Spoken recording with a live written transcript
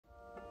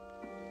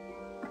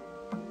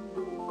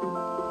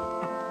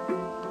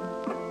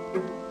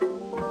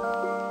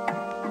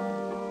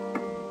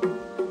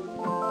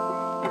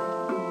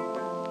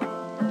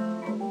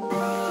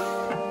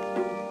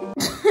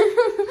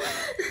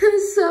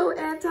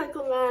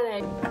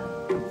anticlimactic.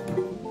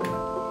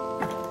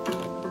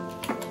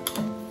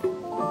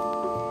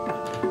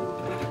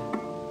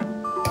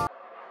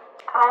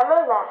 I'm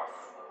a mess.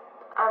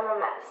 I'm a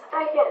mess.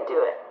 I can't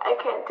do it. I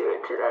can't do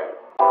it today.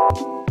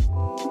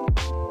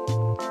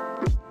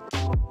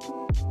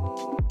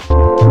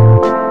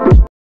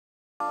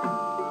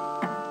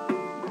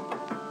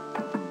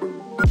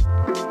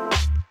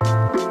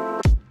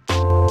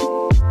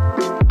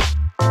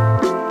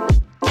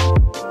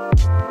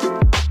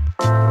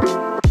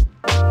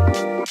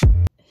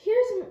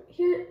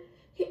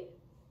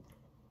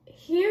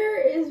 Here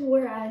is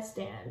where I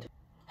stand.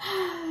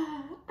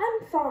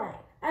 I'm fine.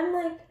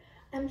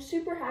 I'm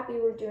super happy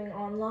we're doing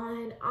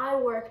online. I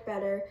work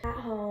better at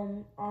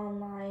home,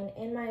 online,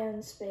 in my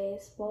own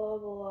space, blah, blah,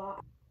 blah.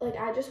 Like,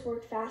 I just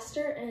worked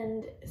faster,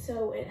 and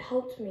so it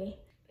helped me.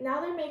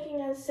 Now they're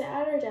making us sit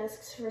at our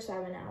desks for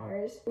 7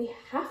 hours. We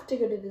have to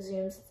go to the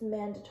Zooms, it's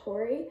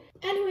mandatory.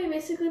 Anyway,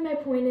 basically my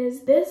point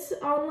is this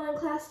online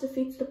class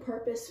defeats the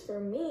purpose for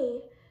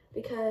me,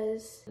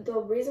 because the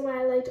reason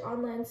why I liked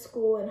online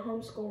school and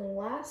homeschooling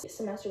last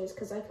semester was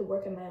because I could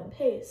work at my own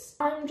pace.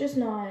 I'm just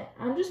not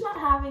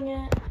having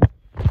it.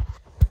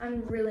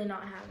 I'm really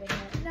not having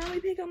it. Now we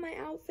pick out my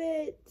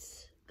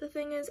outfits. The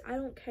thing is, I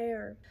don't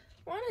care.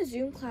 We're on a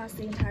Zoom class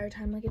the entire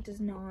time, like it does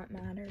not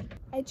matter.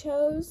 I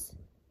chose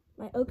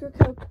my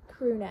Ocracoke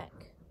crew neck.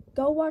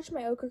 Go watch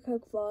my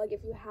Ocracoke vlog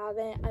if you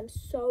haven't. I'm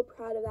so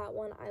proud of that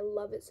one. I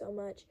love it so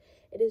much.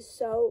 It is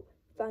so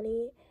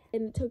funny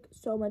and it took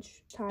so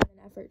much time and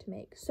effort to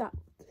make. So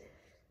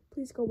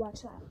please go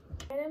watch that.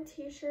 Random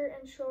t-shirt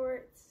and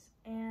shorts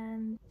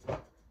and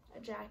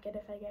a jacket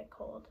if I get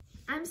cold.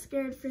 I'm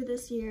scared for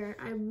this year.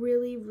 I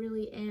really,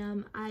 really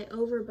am. I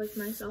overbooked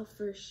myself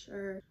for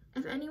sure.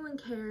 If anyone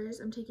cares,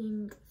 I'm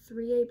taking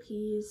 3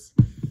 APs.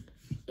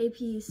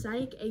 AP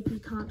Psych,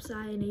 AP Comp Sci,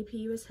 and AP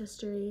US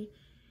History.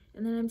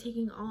 And then I'm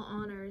taking all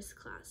honors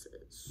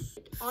classes.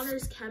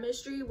 Honors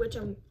Chemistry, which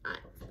I'm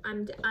out.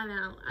 I'm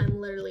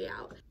literally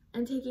out.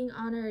 I'm taking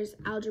honors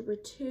Algebra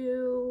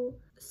 2,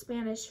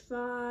 Spanish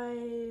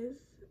 5,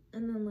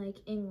 and then like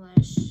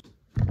English.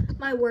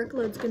 My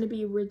workload's gonna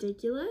be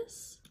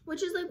ridiculous,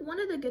 which is like one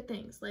of the good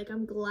things. Like,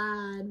 I'm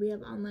glad we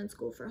have online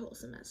school for a whole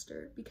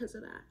semester because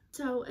of that.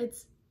 So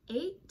it's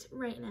 8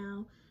 right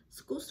now.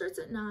 School starts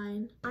at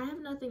 9. I have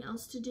nothing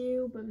else to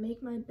do but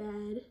make my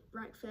bed,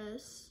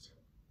 breakfast,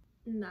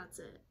 and that's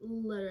it.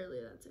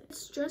 Literally, that's it. It's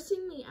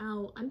stressing me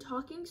out. I'm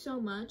talking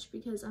so much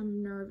because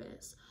I'm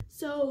nervous.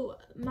 So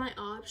my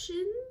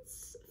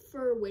options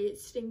for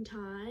wasting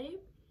time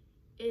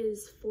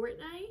is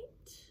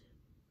Fortnite,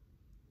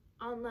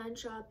 online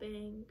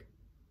shopping,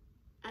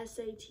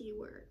 SAT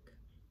work.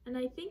 And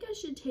I think I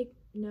should take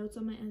notes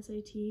on my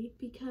SAT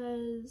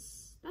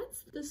because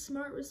that's the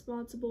smart,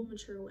 responsible,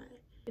 mature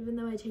way. Even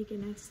though I take it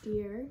next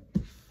year.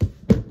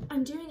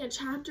 I'm doing a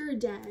chapter a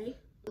day.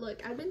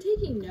 Look, I've been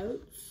taking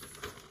notes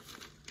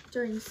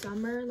during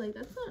summer. Like,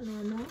 that's not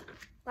normal.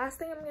 Last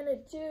thing I'm gonna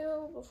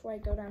do before I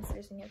go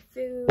downstairs and get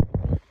food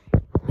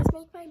is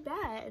make my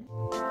bed.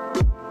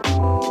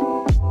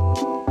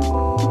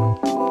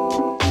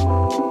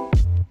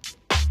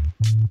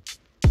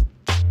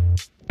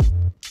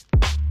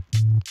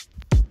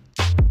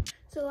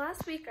 So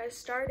last week I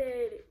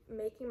started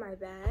making my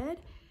bed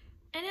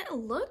and it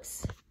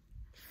looks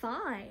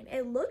fine.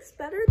 It looks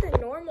better than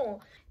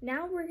normal.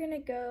 Now we're gonna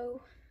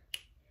go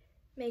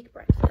make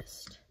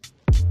breakfast.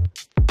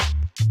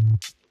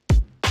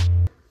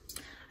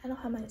 I don't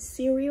have my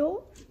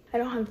cereal. I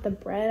don't have the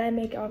bread I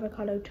make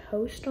avocado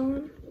toast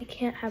on. I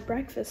can't have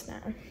breakfast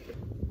now.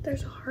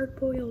 There's a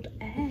hard-boiled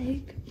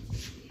egg.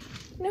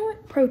 You know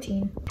what?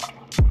 Protein.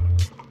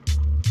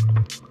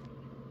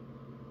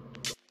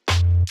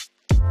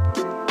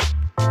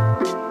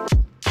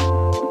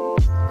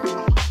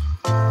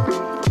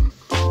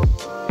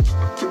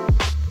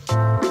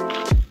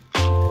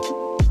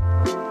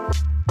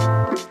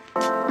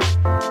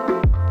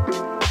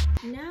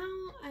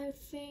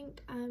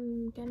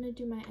 I'm gonna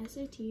do my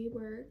SAT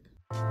work.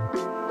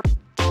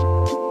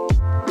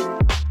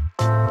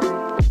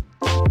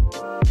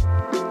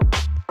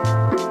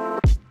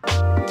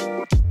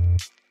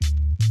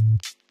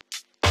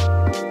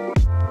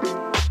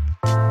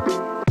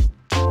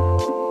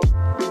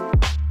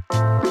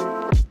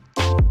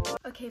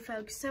 Okay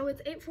folks, so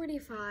it's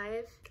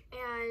 8:45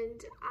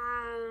 and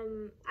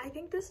I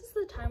think this is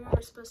the time where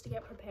we're supposed to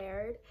get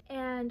prepared,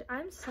 and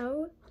I'm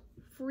so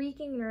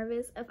freaking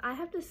nervous. If I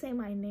have to say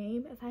my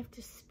name, if I have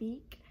to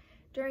speak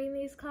during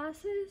these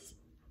classes.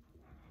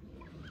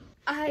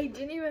 I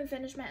didn't even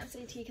finish my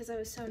SAT because I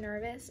was so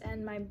nervous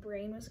and my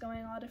brain was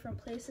going all different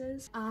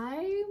places.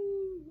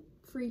 I'm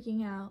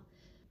freaking out.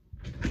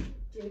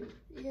 Dude,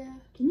 yeah.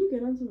 Can you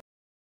get on some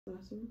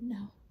classroom?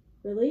 No.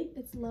 Really?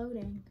 It's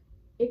loading.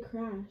 It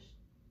crashed.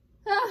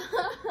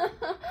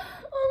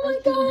 Oh my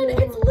god,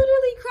 it's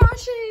literally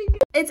crashing.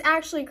 It's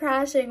actually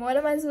crashing. What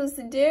am I supposed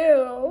to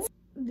do?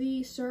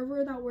 The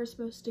server that we're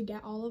supposed to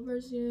get all of our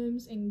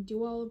Zooms and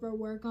do all of our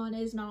work on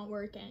is not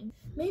working.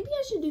 Maybe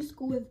I should do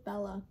school with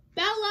Bella.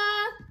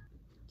 Bella!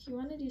 Do you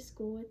want to do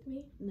school with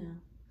me?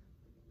 No.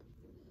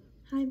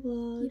 Hi,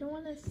 vlog. You don't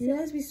want to sit. You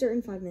realize we start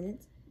in 5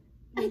 minutes?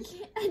 I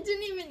can't. I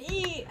didn't even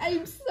eat.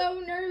 I'm so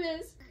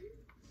nervous.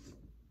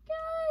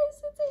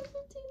 Guys, it's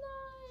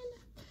 8:59.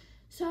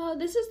 So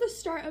this is the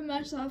start of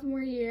my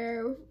sophomore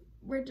year.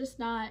 We're just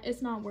not.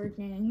 It's not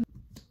working.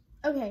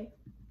 Okay,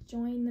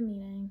 join the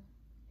meeting.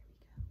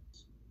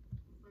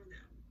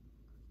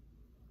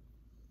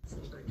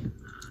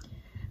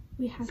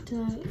 We have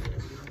to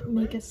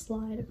make a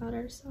slide about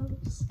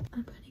ourselves.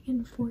 I'm putting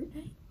in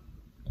Fortnite,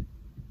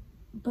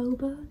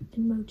 boba,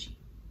 and mochi.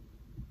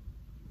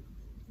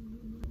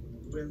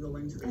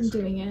 I'm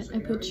doing it. I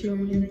put cheer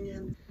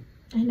in.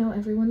 I know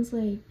everyone's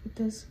like,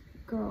 this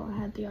girl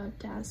had the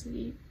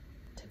audacity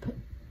to put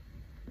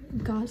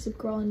Gossip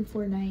Girl in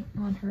Fortnite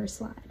on her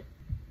slide.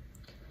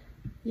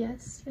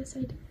 Yes,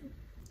 I did.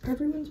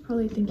 Everyone's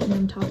probably thinking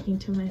I'm talking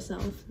to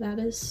myself. That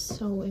is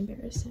so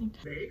embarrassing.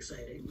 Very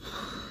exciting.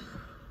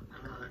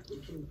 You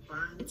can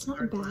find It's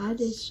not bad,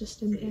 it's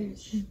just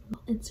embarrassing.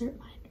 I'll insert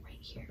mine right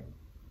here.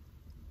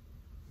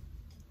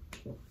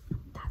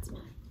 That's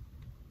mine.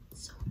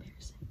 It's so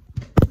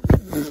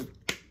embarrassing.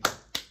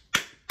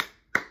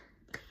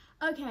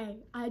 Okay,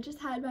 I just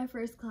had my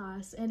first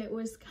class and it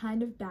was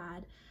kind of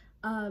bad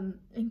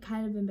and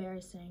kind of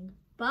embarrassing,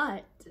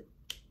 but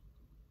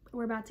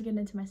we're about to get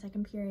into my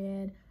second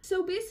period.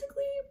 So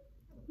basically,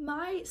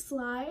 my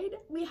slide,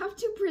 we have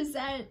to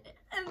present,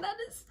 and that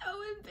is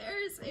so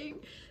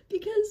embarrassing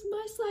because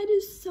my slide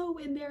is so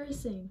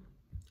embarrassing.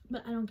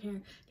 But I don't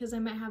care because I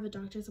might have a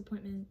doctor's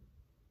appointment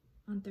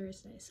on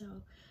Thursday. So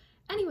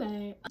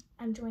anyway,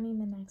 I'm joining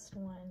the next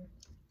one.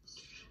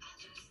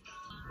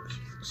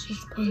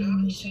 She's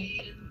playing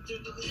music.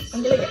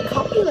 I'm gonna get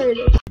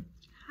copyrighted.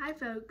 Hi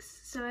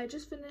folks, so I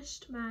just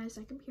finished my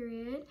second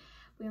period.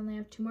 We only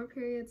have 2 more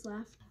periods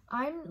left.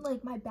 I'm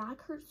like, my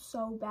back hurts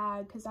so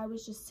bad because I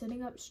was just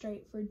sitting up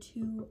straight for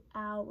 2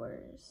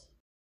 hours.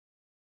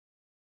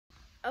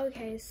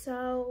 Okay,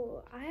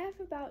 so I have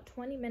about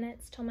 20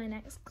 minutes till my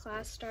next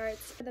class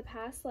starts. For the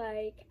past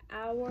like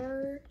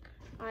hour,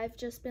 I've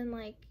just been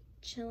like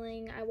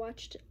chilling. I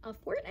watched a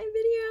Fortnite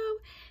video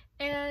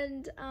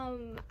and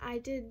I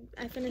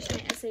finished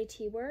my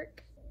SAT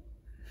work.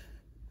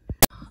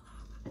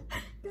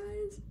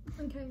 Guys,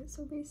 okay,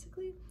 so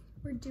basically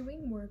we're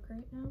doing work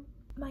right now.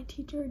 My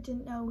teacher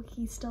didn't know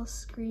he's still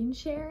screen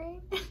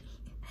sharing.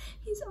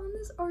 He's on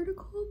this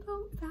article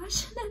about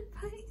fashion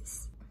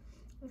advice.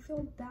 I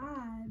feel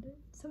bad.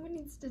 Someone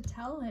needs to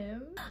tell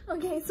him.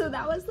 Okay, so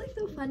that was like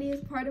the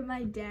funniest part of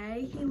my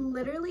day.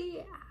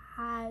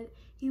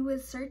 He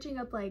was searching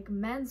up like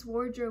men's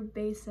wardrobe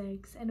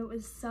basics and it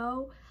was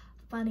so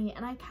funny.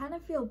 And I kind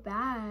of feel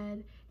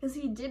bad because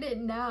he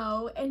didn't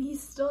know and he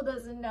still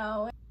doesn't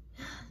know.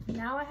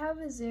 Now I have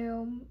a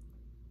Zoom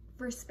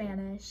for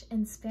Spanish.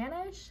 In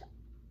Spanish,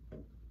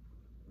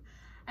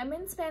 I'm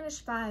in Spanish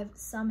 5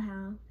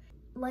 somehow.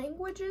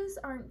 Languages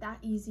aren't that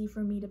easy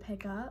for me to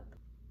pick up.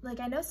 Like,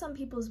 I know some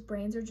people's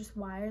brains are just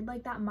wired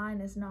like that,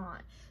 mine is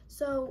not.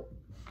 So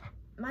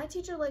my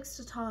teacher likes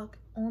to talk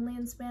only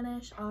in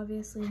Spanish,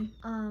 obviously,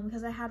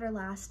 because I had her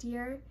last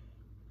year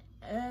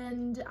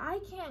and I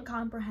can't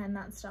comprehend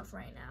that stuff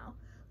right now.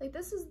 Like,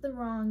 this is the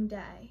wrong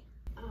day.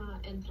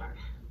 Entrar.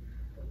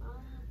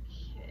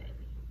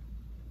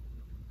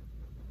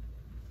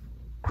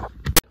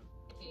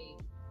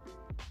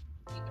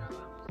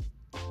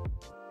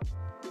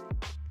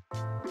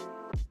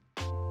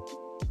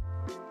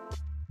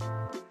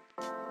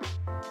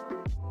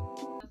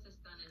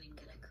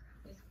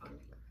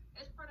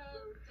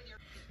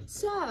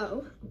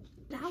 So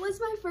that was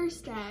my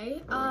first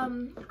day. I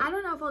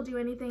don't know if I'll do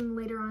anything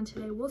later on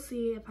today. We'll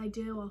see. If I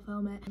do, I'll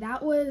film it.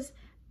 That was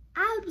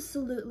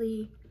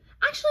absolutely,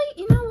 actually,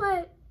 you know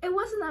what? It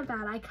wasn't that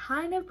bad. I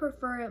kind of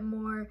prefer it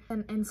more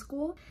than in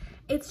school.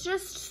 It's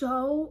just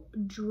so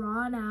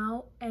drawn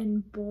out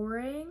and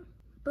boring.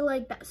 But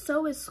like that,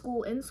 so is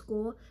school in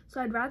school. So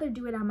I'd rather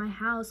do it at my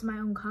house, my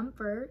own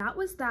comfort. That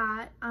was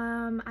that.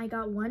 I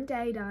got 1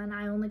 day done.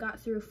 I only got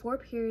through 4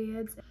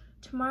 periods.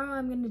 Tomorrow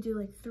I'm gonna do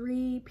like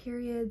 3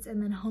 periods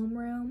and then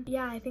homeroom.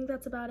 Yeah, I think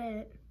that's about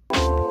it.